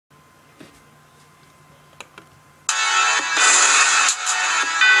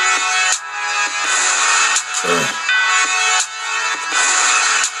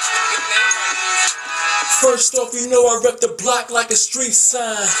First off, you know I rep the block like a street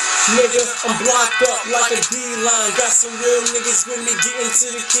sign. Nigga, I'm blocked up like a D-line. Got some real niggas with me getting to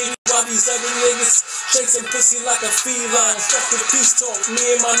the kitty, while these other niggas chasing pussy like a feline. Fuck the peace talk, me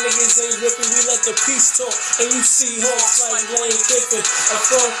and my niggas ain't ripping, we let the peace talk. And you see hawks like Lane Kiffin. I'm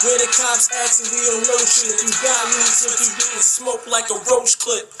from where the cops asking, we don't know shit. If you got me, so you getting smoked like a roach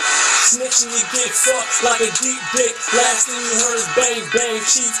clip. Snitching, you get fucked like a deep dick. Last thing you heard is bang bang,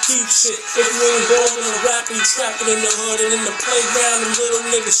 chief keep shit. If you ain't ballin' or rapping, you trapping in the hood. And in the playground, them little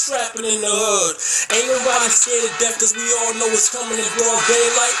niggas strapping in the hood. Ain't nobody scared of death, cause we all know it's coming in broad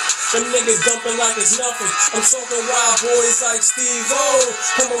daylight. Them niggas dumping like it's nothing. I'm talking wild boys like Steve-O.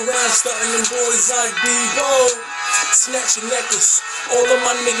 Come around stunting them boys like Debo. Snatch your necklace. All of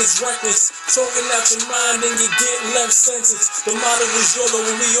my niggas reckless. Talking out your mind and you get left sentence. The motto was YOLO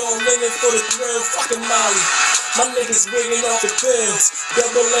and we all in it for the thrill. Fucking Molly. My niggas wigging off the pills.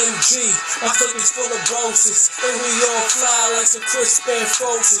 Double MG. My clip's full of bosses. And we all fly like some crisp and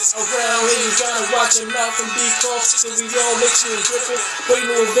focus. Around here you gotta watch your mouth and be cautious. And we all itching and gripping. Waiting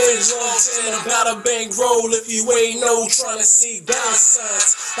to revenge logs. And about a bank roll if you ain't know. Trying to see dollar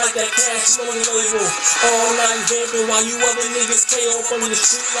signs. Like that Cash Money label. All night vamping while you other niggas KO up on the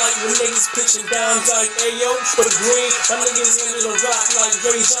street like when niggas pitching down like Ayo for the green. My niggas into the rock like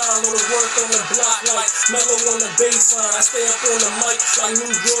Ray John. Or the work on the block like Mellow on the baseline. I stay up on the mic like New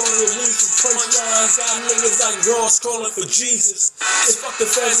York releases punchlines. Got niggas like Ross calling for Jesus. They fuck the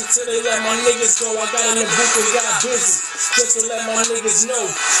feds until they let my niggas go. I got in the booth and got busy just to let my niggas know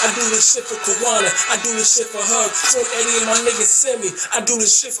I do this shit for Kawana. I do this shit for her. From Eddie and my niggas send me. I do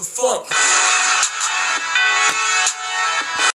this shit for fun.